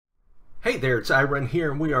Hey there, it's iRun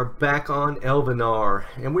here, and we are back on Elvenar,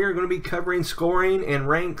 and we are going to be covering scoring and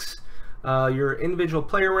ranks, your individual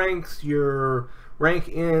player ranks, your rank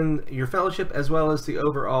in your fellowship, as well as the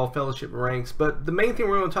overall fellowship ranks. But the main thing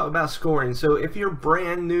we're going to talk about is scoring. So if you're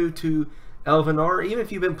brand new to Elvenar, even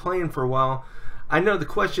if you've been playing for a while, I know the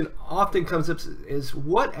question often comes up is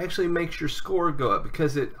what actually makes your score go up,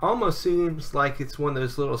 because it almost seems like it's one of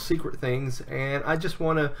those little secret things, and I just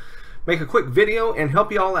want to make a quick video and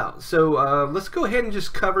help you all out. So let's go ahead and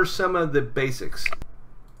just cover some of the basics.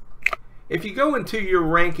 If you go into your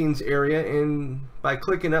rankings area, and by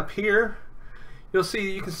clicking up here, you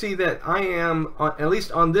can see that I am, at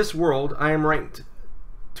least on this world, I am ranked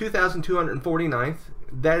 2,249th.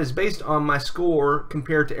 That is based on my score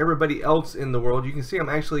compared to everybody else in the world. You can see I'm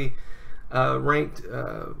actually ranked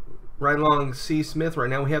right along C. Smith right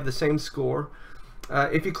now. We have the same score.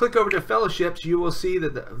 If you click over to fellowships, you will see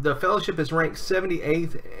that the fellowship is ranked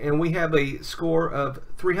 78th, and we have a score of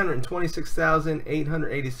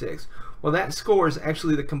 326,886. Well, that score is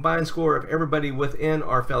actually the combined score of everybody within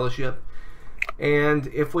our fellowship. And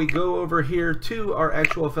if we go over here to our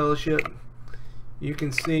actual fellowship, you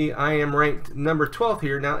can see I am ranked number 12th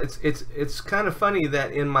here. Now it's kind of funny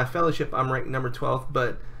that in my fellowship I'm ranked number 12th,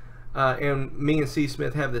 but and me and C.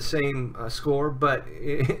 Smith have the same score, but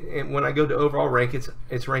when I go to overall rank, it's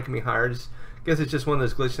ranking me higher. I guess it's just one of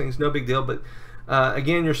those glitch things, no big deal. But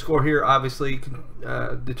again, your score here obviously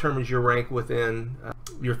determines your rank within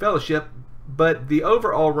your fellowship, but the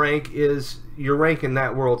overall rank is your rank in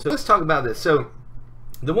that world. So let's talk about this. So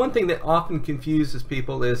the one thing that often confuses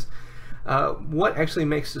people is what actually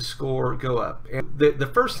makes the score go up. And the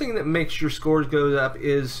first thing that makes your scores go up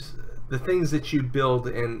is the things that you build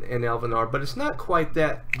in Elvenar, but it's not quite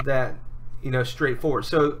that straightforward.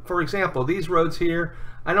 So for example, these roads here,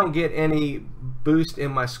 I don't get any boost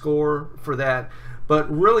in my score for that,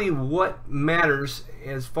 but really what matters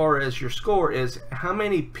as far as your score is how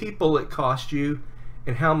many people it cost you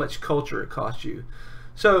and how much culture it costs you.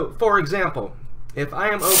 So for example, if I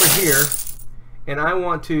am over here and I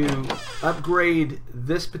want to upgrade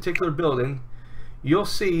this particular building, you'll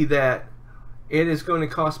see that it is going to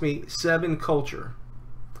cost me 7 culture.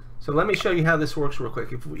 So let me show you how this works real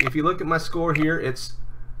quick. If you look at my score here, it's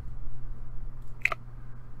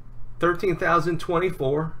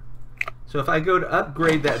 13,024. So if I go to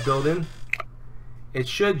upgrade that building, it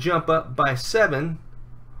should jump up by 7,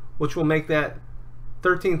 which will make that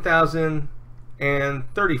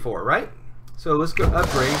 13,034, right? So let's go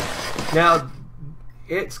upgrade. Now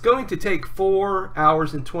it's going to take 4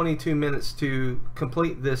 hours and 22 minutes to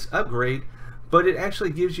complete this upgrade, but it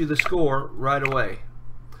actually gives you the score right away.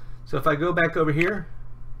 So if I go back over here,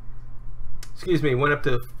 excuse me, went up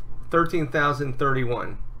to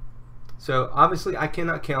 13,031. So obviously I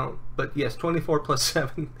cannot count, but yes, 24 plus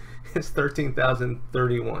 7 is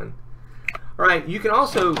 13,031. All right, you can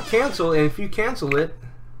also cancel, and if you cancel it,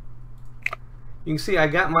 you can see I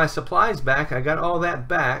got my supplies back. I got all that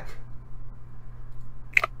back,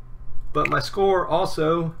 but my score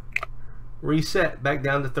also reset back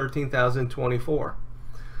down to 13,024.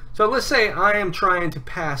 So let's say I am trying to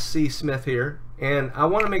pass C. Smith here, and I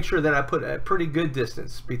want to make sure that I put a pretty good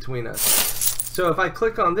distance between us. So if I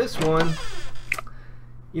click on this one,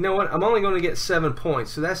 you know what, I'm only going to get 7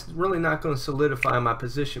 points, so that's really not going to solidify my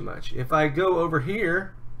position much. If I go over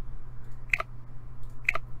here,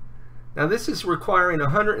 now this is requiring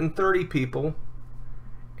 130 people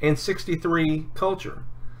and 63 culture.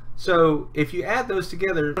 So if you add those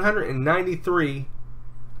together, 193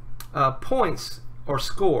 points or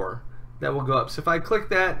score that will go up. So if I click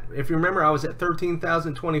that, if you remember, I was at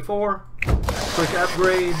 13,024, click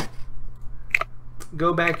upgrade,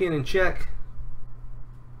 go back in and check,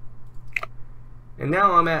 and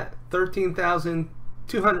now I'm at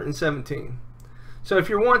 13,217. So if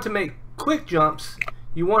you want to make quick jumps,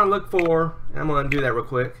 you want to look for, and I'm going to do that real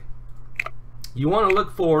quick, you want to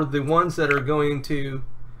look for the ones that are going to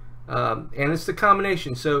and it's the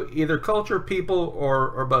combination, so either culture, people,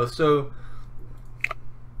 or both. So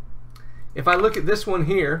if I look at this one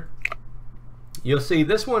here, you'll see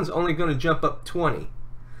this one's only going to jump up 20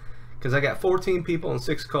 because I got 14 people and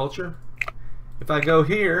 6 culture. If I go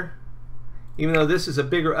here, even though this is a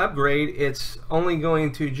bigger upgrade, it's only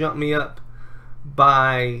going to jump me up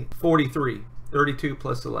by 43, 32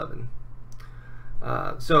 plus 11.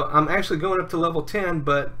 So I'm actually going up to level 10,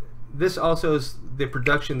 but this also is the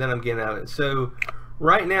production that I'm getting out of it. So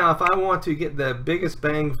right now, if I want to get the biggest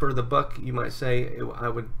bang for the buck, you might say, I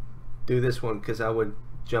would do this one because I would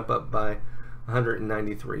jump up by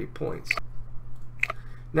 193 points.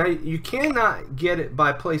 Now you cannot get it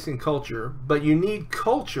by placing culture, but you need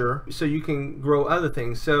culture so you can grow other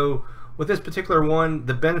things. So with this particular one,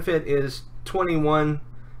 the benefit is 21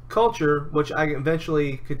 culture, which I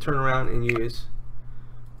eventually could turn around and use.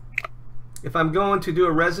 If I'm going to do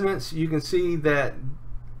a residence, you can see that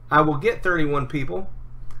I will get 31 people,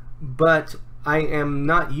 but I am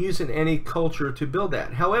not using any culture to build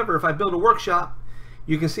that. However, if I build a workshop,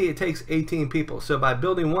 you can see it takes 18 people. So by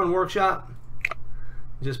building one workshop,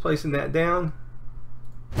 just placing that down,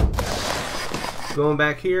 going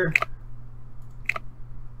back here,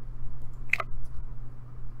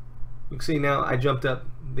 you can see now I jumped up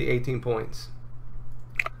the 18 points.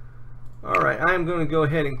 Alright, I am going to go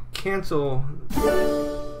ahead and cancel.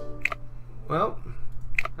 Well,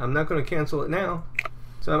 I'm not going to cancel it now.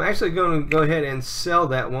 So I'm actually going to go ahead and sell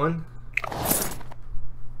that one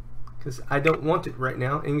because I don't want it right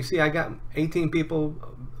now. And you see I got 18 people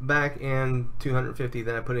back and 250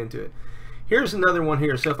 that I put into it. Here's another one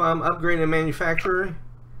here. So if I'm upgrading a manufacturer,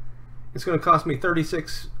 it's going to cost me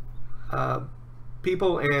 36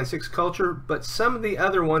 people and 6 culture, but some of the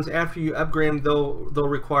other ones, after you upgrade them, they'll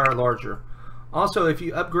require larger. Also, if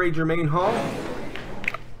you upgrade your main hall,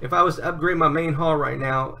 if I was to upgrade my main hall right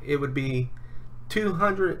now, it would be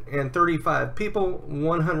 235 people,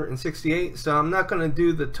 168. So I'm not going to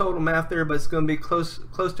do the total math there, but it's going to be close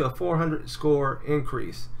to a 400 score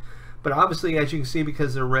increase. But obviously, as you can see,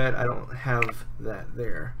 because they're red, I don't have that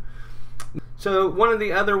there. So one of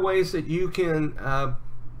the other ways that you can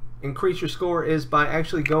increase your score is by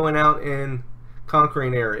actually going out and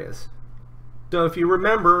conquering areas. So if you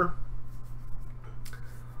remember,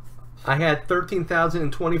 I had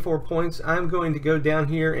 13,024 points. I'm going to go down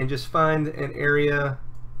here and just find an area.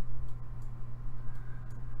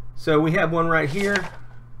 So we have one right here.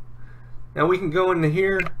 Now we can go into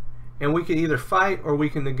here and we can either fight or we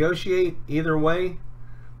can negotiate, either way.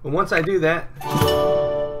 But once I do that,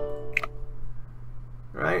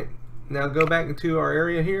 right, now go back into our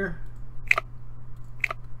area here,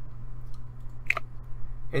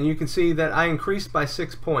 and you can see that I increased by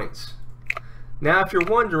 6 points. Now if you're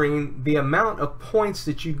wondering, the amount of points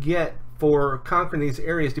that you get for conquering these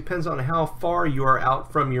areas depends on how far you are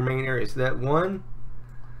out from your main areas. So that 1,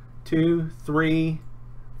 2, 3,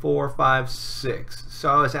 4, 5, 6. So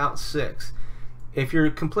I was out 6. If you're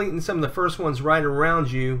completing some of the first ones right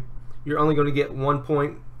around you, you're only going to get 1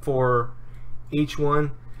 point for each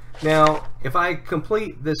one. Now if I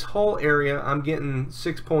complete this whole area, I'm getting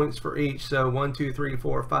 6 points for each. So 1, 2, 3,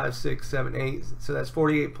 4, 5, 6, 7, 8. So that's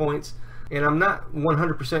 48 points. And I'm not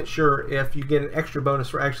 100% sure if you get an extra bonus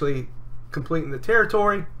for actually completing the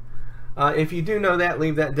territory. If you do know that,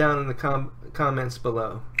 leave that down in the comments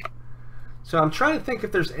below. So I'm trying to think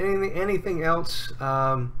if there's anything else.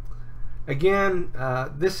 Again,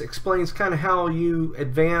 this explains kind of how you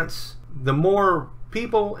advance. The more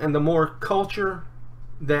people and the more culture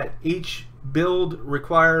that each build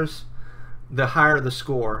requires, the higher the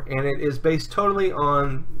score. And it is based totally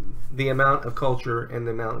on the amount of culture and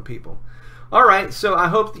the amount of people. Alright, so I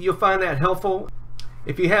hope that you'll find that helpful.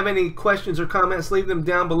 If you have any questions or comments, leave them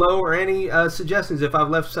down below, or any suggestions if I've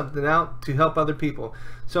left something out to help other people.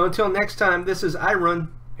 So until next time, this is iRun,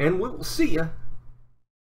 and we will see you